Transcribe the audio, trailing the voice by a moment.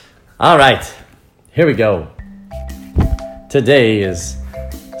All right, here we go. Today is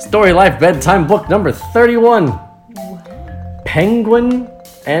Story Life Bedtime Book number 31. Penguin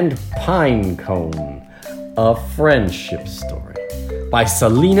and Pinecone, a friendship story by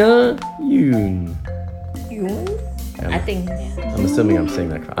Selena Yoon. I think, yeah. I'm assuming I'm saying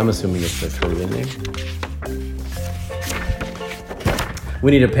that. I'm assuming it's the Korean name.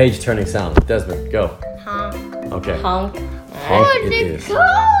 We need a page-turning sound. Desmond, go. Honk. Okay. Honk. Honk it is. Go!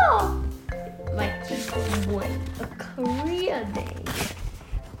 Like, wait, a Korea day.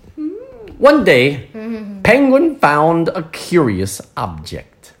 One day, Penguin found a curious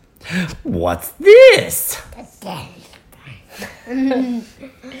object. What's this?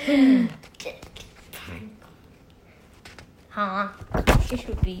 Huh? It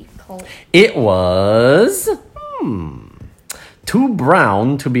should be cold. It was too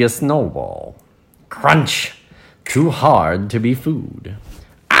brown to be a snowball. Crunch. Too hard to be food.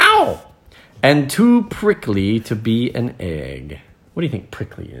 Ow! And too prickly to be an egg. What do you think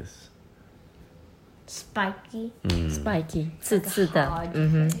prickly is? Spiky. Spiky, 刺刺的.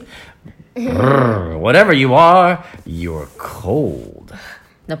 Whatever you are, you're cold.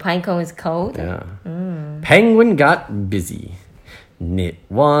 The pinecone is cold. Yeah. Penguin got busy. Knit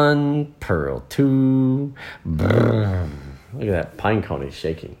one, purl two. Brr. Look at that pinecone is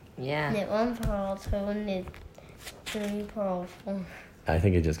shaking. Yeah. Knit one pearl, two, knit three pearl, four. I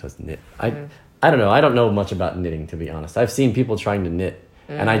think it just goes knit. I don't know. I don't know much about knitting, to be honest. I've seen people trying to knit,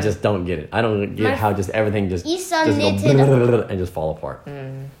 and I just don't get it. I don't get how just everything just knitted go and just fall apart.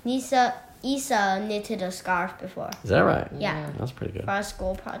 Isa knitted a scarf before. Is that right? Yeah. That's pretty good. For a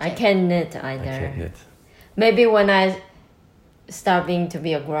school project. I can't knit either. I can't knit. Maybe when I start being to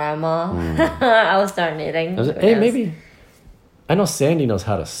be a grandma, I will start knitting. Hey, maybe. I know Sandy knows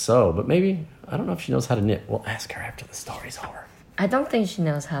how to sew, but maybe, I don't know if she knows how to knit. We'll ask her after the story's over. I don't think she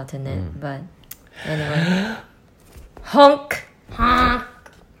knows how to knit, but anyway. Honk. Honk.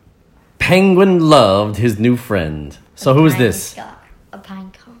 Penguin loved his new friend. So who is this? A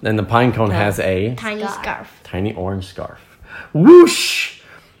pine cone. And the pinecone has a Tiny scarf. tiny orange scarf. Whoosh!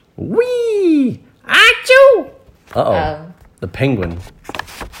 Whee! Achoo! Uh-oh. The penguin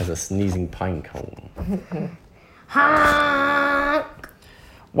has a sneezing pinecone. Honk.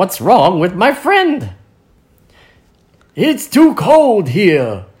 What's wrong with my friend? It's too cold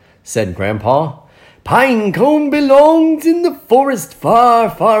here, said Grandpa. Pinecone belongs in the forest far,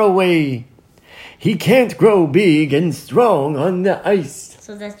 far away. He can't grow big and strong on the ice.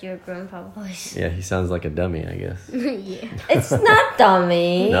 So that's your grandpa voice. Yeah, he sounds like a dummy, I guess. Yeah. It's not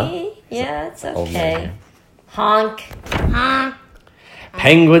dummy. No? Yeah, it's Old okay. man. Honk. Honk.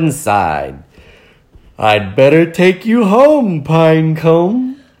 Penguin sighed. I'd better take you home,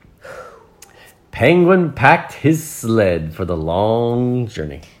 Pinecone. Penguin packed his sled for the long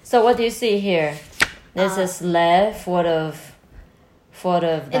journey. So what do you see here? There's a sled full of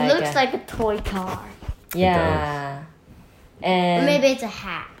It looks like a toy car. Yeah. And Maybe it's a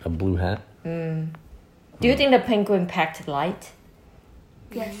hat. A blue hat. do you think the penguin packed light?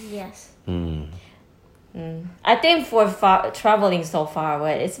 Yes. I think for traveling so far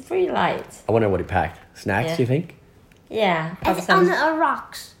away, it's pretty light. I wonder what he packed. Snacks, Yeah. you think? Yeah. It's on the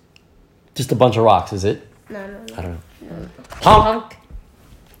rocks. Just a bunch of rocks, is it? No. I don't know. Honk! Honk.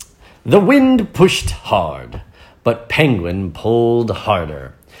 The wind pushed hard, but Penguin pulled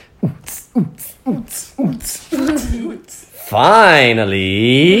harder. Oots, oots, oots, oots, oots, oots.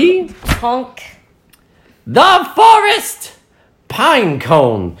 Finally, Honk. the forest!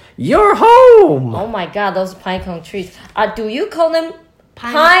 Pinecone, you're home! Oh my god, those pinecone trees. Do you call them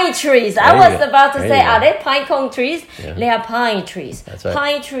pine trees? I There was you go. about to There say, you go. are they pinecone trees? Yeah. They are pine trees. That's right.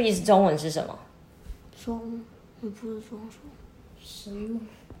 Pine trees 中文是什么？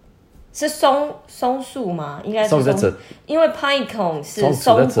是松树吗？应该是 So that's 松 a-，因为 pinecone 是 So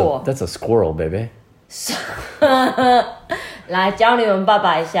松果。 that's a squirrel, baby. 来教你们爸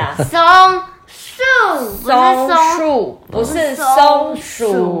爸一下，松树，松树不是松鼠。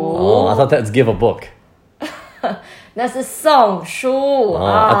 Oh, I thought that's give a book. 那是松树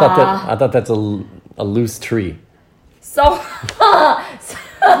I thought that's a loose tree. 松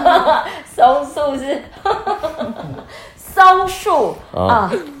树是松树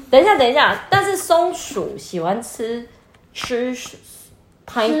啊。等一下，但是松鼠喜欢吃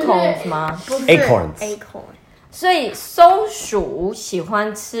pinecone 吗？不是 Acorns 所以松鼠喜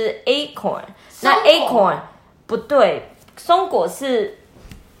欢吃 acorn， 那 acorn 不对，松果是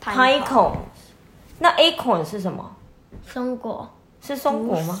pinecone， 那 acorn 是什么？松果是松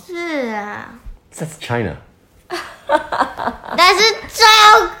果吗？是啊， That's China. 但是中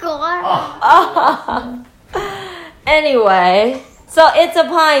国。 Anyway， So it's a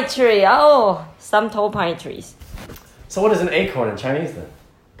pine tree. Oh, some tall pine trees. So what is an acorn in Chinese then?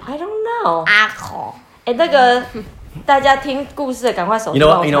 I don't know. 阿口。那个大家听故事的赶快手 You 机 know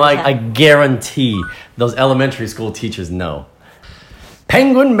帮 what? 我 You know, 传一下 I guarantee those elementary school teachers know.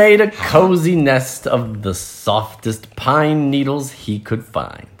 Penguin made a cozy nest of the softest pine needles he could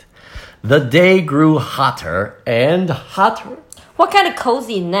find. The day grew hotter and hotter. What kind of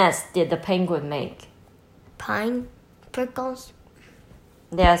cozy nest did the penguin make? Pine prickles.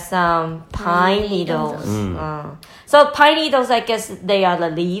 There are some pine needles. So pine needles, I guess they are the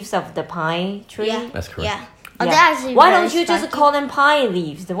leaves of the pine tree. Yeah. That's correct. Yeah. Oh, Yeah. they're actually Why very don't you just spiky call them pine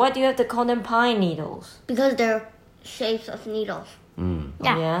leaves? Why do you have to call them pine needles? Because they're shapes of needles.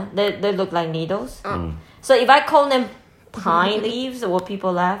 Yeah. Yeah, they look like needles. So if I call them pine leaves, will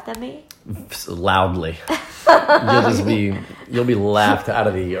people laugh at me? Loudly. You'll be laughed out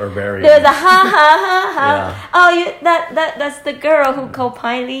of the herbarium. There's a ha ha ha ha. Yeah. Oh, that's the girl who called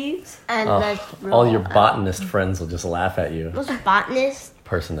pine leaves. And let's All roll your out. botanist friends will just laugh at you. What's a botanist?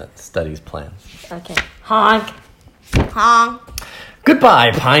 Person that studies plants. Okay, honk. Honk.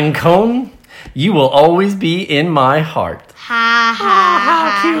 Goodbye, Pinecone. You will always be in my heart. Ha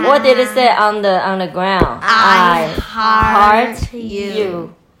ha ha. What did it say on the ground? I heart you.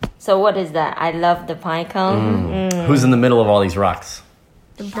 you. So what is that? I love the pine cone. Who's in the middle of all these rocks?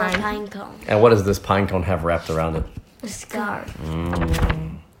 The pine cone. And what does this pine cone have wrapped around it? The scarf.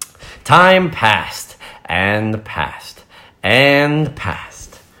 Time passed and passed and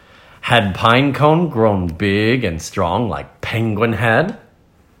passed. Had Pinecone grown big and strong like Penguin had?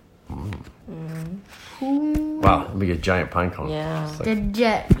 Wow, it'd be a giant pine cone. Yeah. It's like, The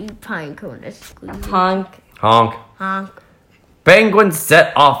jet pine cone is squeezing. Honk. honk. Honk. Penguin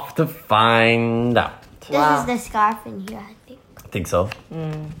set off to find out. This Wow. is the scarf in here, I think. I think so.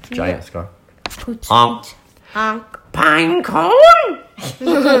 Giant scar. Hoot, Honk. hoot. Honk. Pinecone?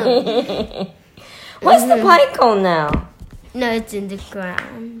 Where's the pine cone now? No, it's in the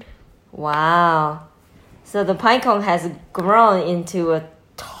ground. Wow. So the pine cone has grown into a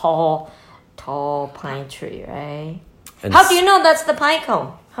tall pine tree, right? And How do you know that's the pine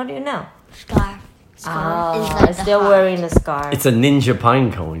cone? How do you know? Scarf. Oh, is like it's the still heart. wearing the scarf. It's a ninja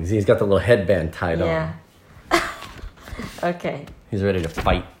pine cone. See, he's got the little headband tied Yeah. on. Okay. He's ready to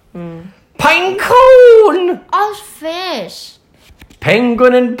fight. Pinecone! Oh, fish.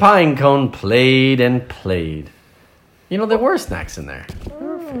 Penguin and Pinecone played and played. You know, there were snacks in there.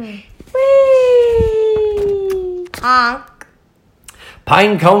 Whee! Honk.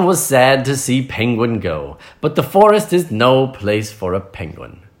 Pinecone was sad to see Penguin go, but the forest is no place for a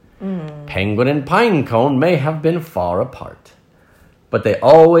penguin. Penguin and Pinecone may have been far apart, but they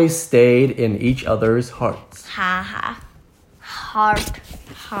always stayed in each other's hearts. Ha ha. Heart.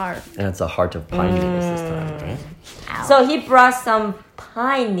 Heart. And it's a heart of pine needles this time, right? Ow. So he brought some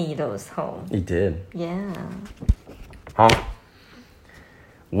pine needles home. He did. Yeah. Honk.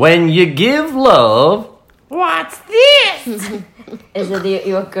 When you give love, what's this? Is it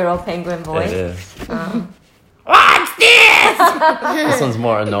your girl penguin voice? It is. What's this? This one's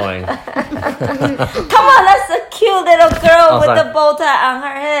more annoying. Come on, that's a cute little girl with sorry. the bow tie on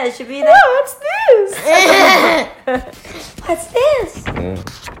her head. Should be like, what's this? What's this?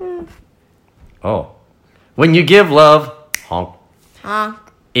 Oh. When you give love, honk, Honk.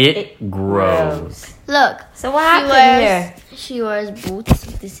 it grows. Look. So what happened here? She wears boots.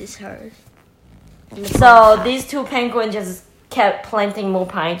 This is hers. And the So bow tie. these two penguins just kept planting more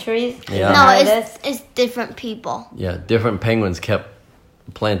pine trees? Yeah. No, Like it's different people. Yeah, different penguins kept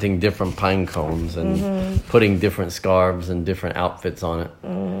planting different pine cones and putting different scarves and different outfits on it.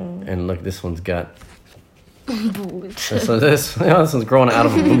 And look, this one's got... Boots. this one's growing out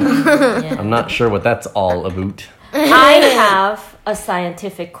of a boot. I'm not sure what that's all about. I have a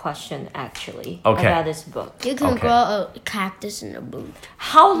scientific question actually Okay. about this book. You can Okay. grow a cactus in a boot.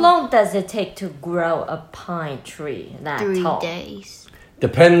 How long does it take to grow a pine tree that 3 tall? days.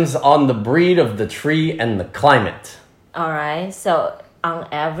 Depends on the breed of the tree and the climate. All right. So on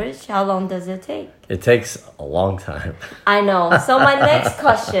average, how long does it take? It takes a long time. I know. So my next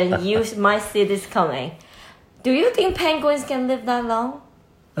question, you might see this coming. Do you think penguins can live that long?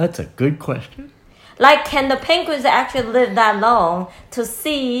 That's a good question. Like, can the penguins actually live that long to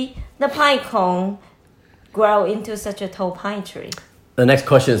see the pine cone grow into such a tall pine tree? The next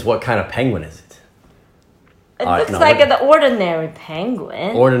question is, what kind of penguin is it? It All right, looks no, like what- an ordinary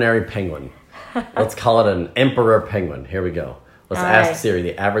penguin. Ordinary penguin. Let's call it an emperor penguin. Here we go. Let's All ask right. Siri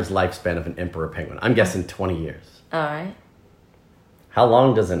the average lifespan of an emperor penguin. I'm guessing 20 years. All right. How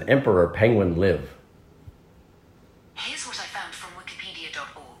long does an emperor penguin live? Here's what I found from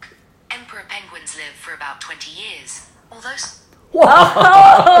wikipedia.org. Emperor penguins live for about 20 years. Although...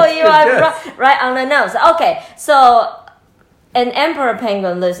 Oh, you are right on the nose. Okay, so an emperor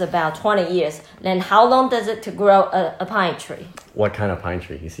penguin lives about 20 years. Then how long does it to grow a pine tree? What kind of pine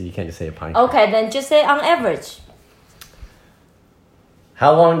tree? You see, you can't just say a pine tree. Okay, then just say on average.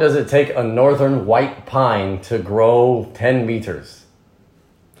 How long does it take a northern white pine to grow 10 meters?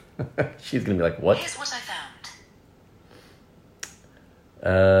 She's going to be like, what? Here's what I found.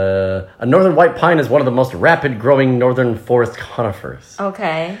 A northern white pine is one of the most rapid growing northern forest conifers.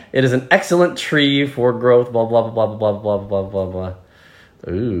 Okay. It is an excellent tree for growth, blah, blah, blah, blah, blah, blah, blah, blah.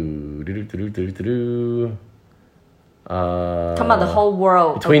 Ooh. Come on, the whole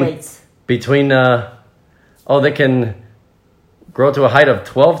world awaits. They can grow to a height of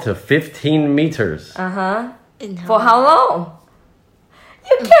 12 to 15 meters. Uh-huh. For how long?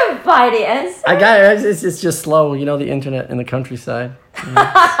 You can't find the answer. I got it. It's just slow. You know, the internet in the countryside. Don't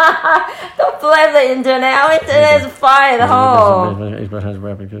blame the internet. Our internet is fine at home.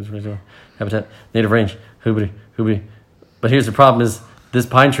 Habitat, native range, hoobity. But here's the problem is this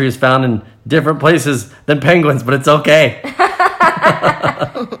pine tree is found in different places than penguins, but it's okay.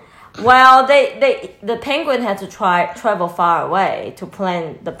 Well, the penguin had to travel far away to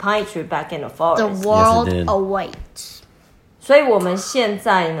plant the pine tree back in the forest. The world Yes, it did. awaits. 所以我们现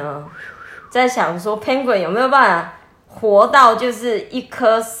在呢，在想说 penguin 有没有办法活到就是一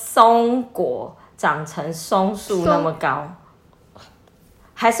棵松果长成松树那么高？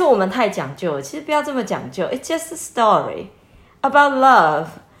还是我们太讲究了？其实不要这么讲究。It's just a story about love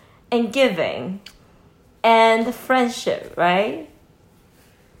and giving and friendship, right?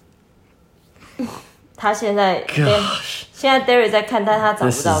 他现在现在 Derry 在看，但他找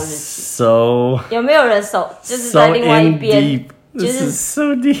不到日期。So 有没有人手就是在另外一边？就是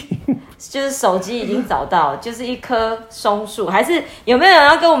so deep. 就是手机已经找到，就是一棵松树，还是有没有人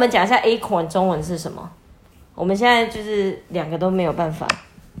要跟我们讲一下 acorn 中文是什么？我们现在就是两个都没有办法。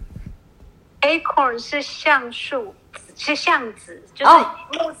Acorn 是橡树，是橡子，就是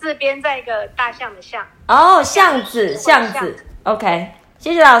木字边在一个大象的象。哦，橡子。OK，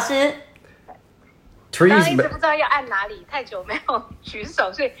 谢谢老师。刚刚一直不知道要按哪里，太久没有举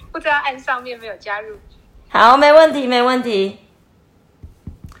手，所以不知道按上面没有加入。好，没问题。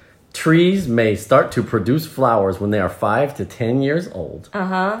Trees may start to produce flowers when they are 5 to 10 years old.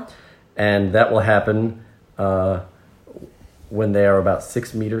 And that will happen when they are about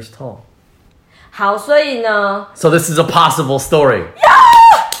 6 meters tall. 好，所以呢 So this is a possible story.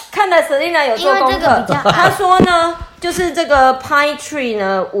 看来 Selina 有做功课。她说呢，就是这个 pine tree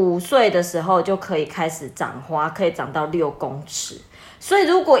呢，5岁的时候就可以开始长花，可以长到6公尺。所以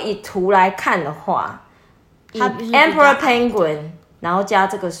如果以图来看的话，以 Emperor Penguin 然后加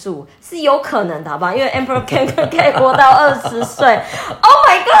这个树是有可能的，好不好？因为 Emperor Penguin 可以活到20岁。Oh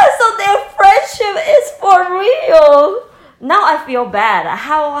my God! So their friendship is for real. Now I feel bad.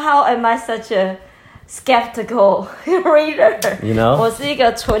 How am I such a skeptical reader? You know? 我是一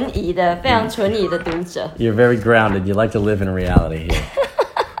个非常存疑的读者。You're very grounded. You like to live in reality here.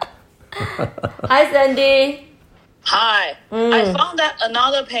 Hi, Sandy. Hi. I found that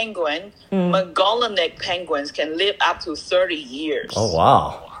another penguin, Magellanic penguins, can live up to 30 years. Oh,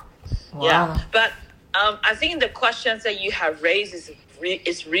 wow. Yeah, but I think the questions that you have raised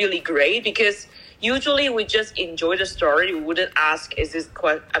is really great because usually we just enjoy the story. We wouldn't ask, is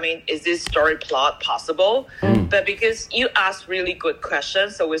this story plot possible? But because you asked really good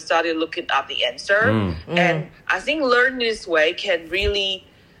questions, so we started looking up the answer. And I think learning this way can really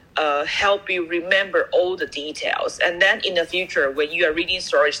help you remember all the details. And then in the future, when you are reading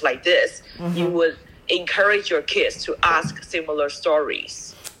stories like this, you would encourage your kids to ask similar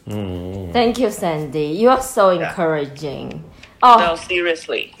stories. Thank you, Sandy. You are so encouraging. No,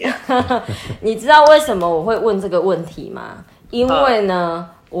 seriously. Yeah. 你知道为什么我会问这个问题吗？因为呢，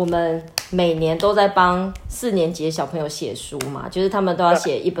我们每年都在帮4年级的小朋友写书嘛，就是他们都要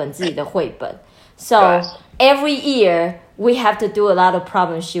写一本自己的绘本。So every year we have to do a lot of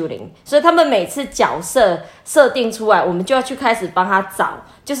problem shooting. 所以他们每次角色设定出来，我们就要去开始帮他找，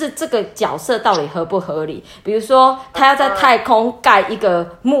就是这个角色到底合不合理。比如说，他要在太空盖一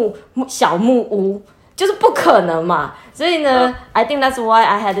个小木屋。就是不可能嘛，所以呢 I think that's why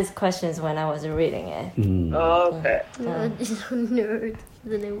I had these questions when I was reading it. Okay. Nerd.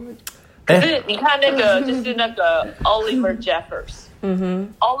 可是你看那个就是那个 Oliver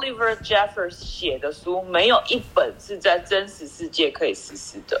Jeffers，Oliver Jeffers 写的书没有一本是在真实世界可以实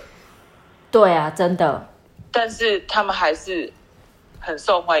施的。对啊，真的。但是他们还是很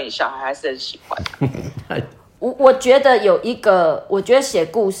受欢迎，小孩还是很喜欢。我觉得有一个，我觉得写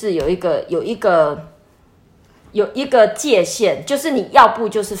故事有一个有一个界限，就是你要不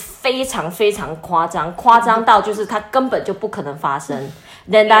就是非常非常夸张到就是它根本就不可能发生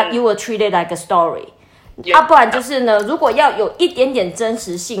 ，then that you will treat it like a story。不然就是呢，如果要有一点点真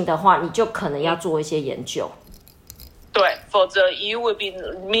实性的话，你就可能要做一些研究。对，否则 you will be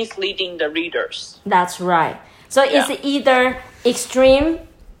misleading the readers. That's right. So it's either extremely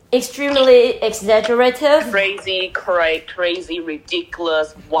exaggerative, crazy,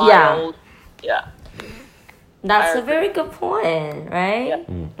 ridiculous, wild. Yeah. That's a very good point, right? Yeah.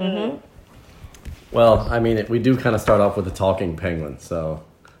 Mm-hmm. Well, I mean, we do kind of start off with a talking penguin, so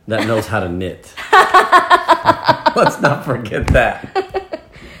that knows how to knit. Let's not forget that.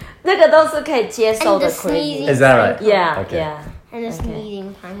 那个都是可以接受的 And the sneezing crazy. Is that right? Yeah, Okay. yeah. And the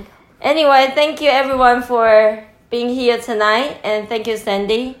sneezing pinecone. Anyway, thank you everyone for being here tonight, and thank you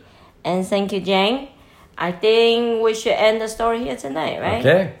Sandy, and thank you Jane. I think we should end the story here tonight, right?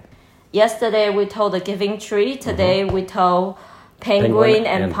 Okay. Yesterday we told the giving tree. Today we told penguin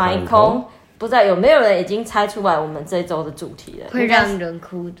and pinecone. pinecone. 不知道有没有人已经猜出来我们这周的主题了？会让人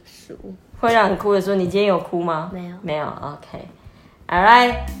哭的书。会让人哭的书，你今天有哭吗？没有。没有。Okay. All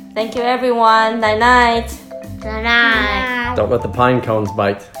right. Thank you everyone. Night night. Good night. Don't let the pine cones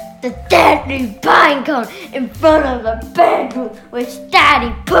bite. The deadly pinecone in front of the bedroom which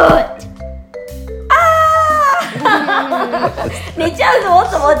Daddy put. 你这样子我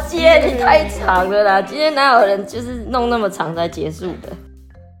怎么接？你太长了啦！今天哪有人就是弄那么长才结束的？